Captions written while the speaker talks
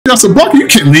That's a bucket. You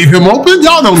can't leave him open.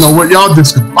 Y'all don't know what y'all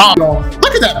just about.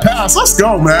 Look at that pass. Let's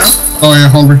go, man. Oh, yeah,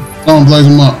 Hungry. Don't blaze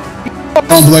him up.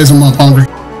 Don't blaze him up, Hungry.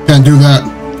 Can't do that.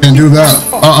 Can't do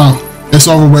that. It's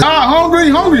over with.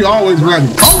 Hungry always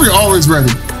ready. Hungry always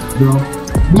ready. Bro.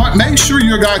 Make sure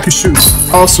your guy can shoot.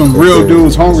 Awesome, real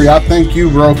dudes. Hungry, I thank you,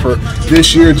 bro, for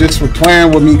this year, just for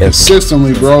playing with me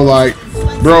consistently, bro. Like,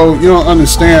 bro, you don't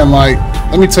understand. Like,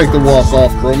 let me take the walk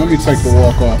off, bro. Let me take the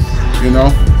walk off. You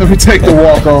know, let me take the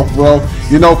walk off, bro.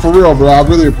 You know, for real, bro. I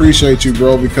really appreciate you,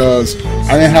 bro, because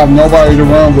I didn't have nobody to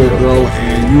run with, bro,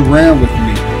 and you ran with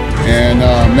me. And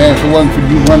man, if it wasn't for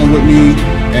you running with me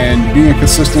and being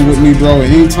consistent with me, bro, and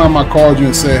anytime I called you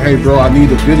and said, hey, bro, I need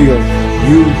a video,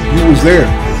 you was there.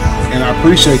 And I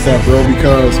appreciate that, bro,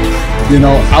 because, you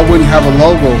know, I wouldn't have a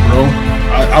logo, bro.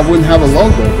 I wouldn't have a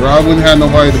logo, bro. I wouldn't have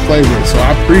nobody to play with. So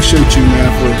I appreciate you,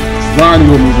 man, for grinding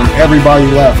with me when everybody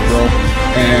left, bro.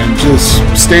 And just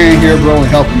staying here, bro, and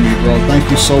helping me, bro. Thank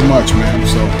you so much, man.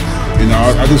 So, you know,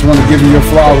 I just want to give you your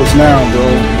flowers now, bro.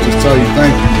 Just tell you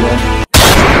thank you, bro.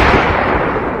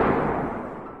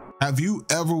 Have you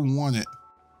ever wanted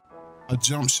a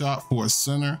jump shot for a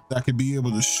center that could be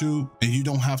able to shoot, and you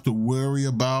don't have to worry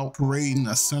about creating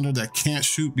a center that can't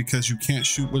shoot because you can't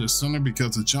shoot with a center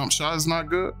because the jump shot is not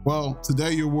good? Well,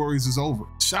 today your worries is over.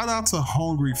 Shout out to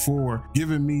Hungry for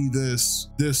giving me this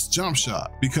jump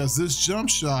shot, because this jump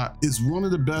shot is one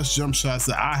of the best jump shots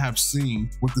that I have seen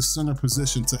with the center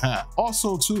position to have.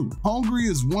 Also too, Hungry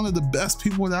is one of the best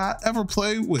people that I ever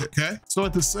played with, okay? So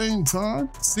at the same time,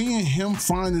 seeing him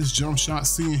find his jump shot,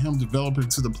 seeing him develop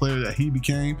into the player that he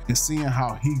became, and seeing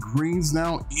how he greens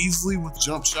now easily with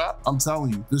jump shot, I'm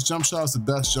telling you, this jump shot is the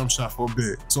best jump shot for a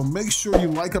big. So make sure you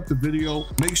like up the video,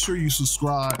 make sure you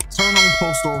subscribe, turn on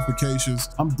post notifications.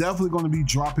 I'm definitely going to be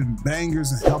dropping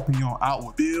bangers and helping y'all out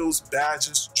with builds,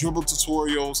 badges, dribble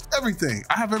tutorials, everything.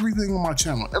 I have everything on my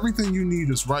channel. Everything you need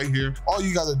is right here. All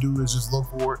you got to do is just look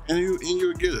for it and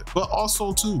you'll get it. But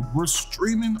also too, we're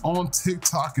streaming on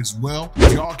TikTok as well.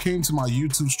 If y'all came to my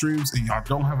YouTube streams and y'all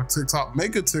don't have a TikTok,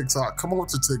 make a TikTok. Come over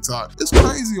to TikTok. It's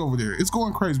crazy over there. It's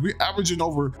going crazy. We're averaging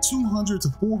over 200 to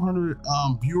 400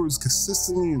 viewers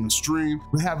consistently in the stream.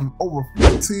 We're having over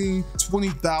 15,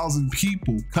 20,000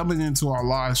 people coming into our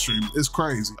live stream. It's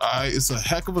crazy. All right, it's a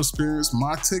heck of an experience.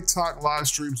 My TikTok live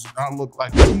streams do not look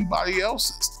like anybody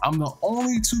else's. I'm the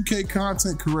only 2K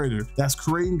content creator that's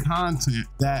creating content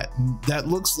that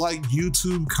looks like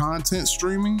YouTube content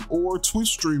streaming or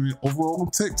Twitch streaming over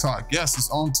on TikTok. Yes, it's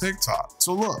on TikTok.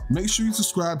 So look, make sure you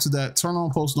subscribe to that, turn on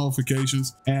post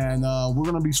notifications, and we're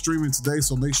gonna be streaming today,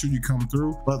 so make sure you come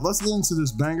through. But let's get into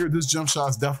this banger. This jump shot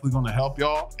is definitely gonna help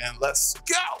y'all, and let's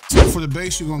go. So for the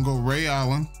base, you're gonna go Ray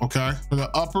Allen, okay? For the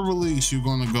upper release, you're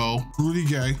gonna go Rudy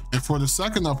Gay, and for the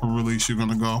second upper release, you're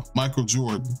gonna go Michael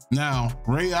Jordan. Now,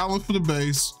 Ray Allen for the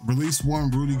base, release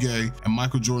 1, Rudy Gay, and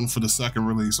Michael Jordan for the second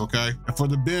release, okay? And for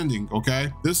the bending,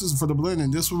 okay? This is for the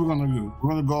blending. This is what we're gonna do. We're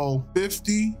gonna go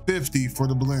 50-50 for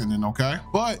the blending, okay?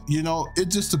 But, you know, it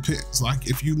just depends. Like,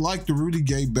 if you like the Rudy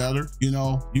Gay better, you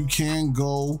know, you can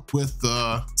go with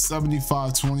the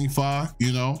 75-25,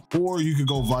 you know, or you could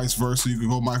go vice versa. You could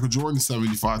go Michael Jordan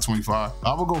 75-25.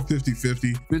 I will go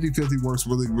 50-50. 50-50 works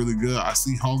really, really good. I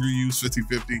see Hungry use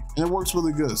 50-50, and it works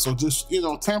really good. So just, you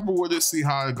know, tamper with it, see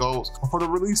how it goes. But for the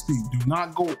release speed, do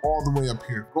not go all the way up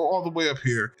here. Go all the way up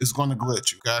here. It's going to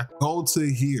glitch you, okay? Go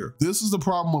to here. This is the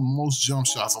problem with most jump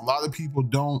shots. A lot of people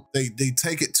don't, they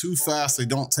take it too fast. They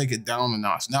don't take it down a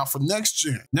notch. Now for next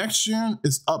gen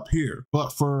is up here,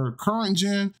 but for current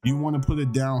gen, you want to put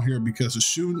it down here because the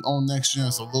shooting on next gen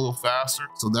is a little faster.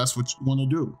 So that's what you want to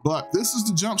do. But this is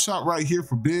the jump shot right here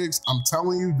for bigs. I'm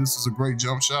telling you, this is a great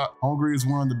jump shot. Hungry is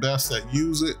one of the best that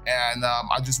use it, and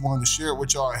I just wanted to share it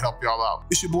with y'all and help y'all out.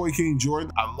 It's your boy King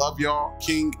Jordan. I love y'all.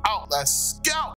 King out. Let's go.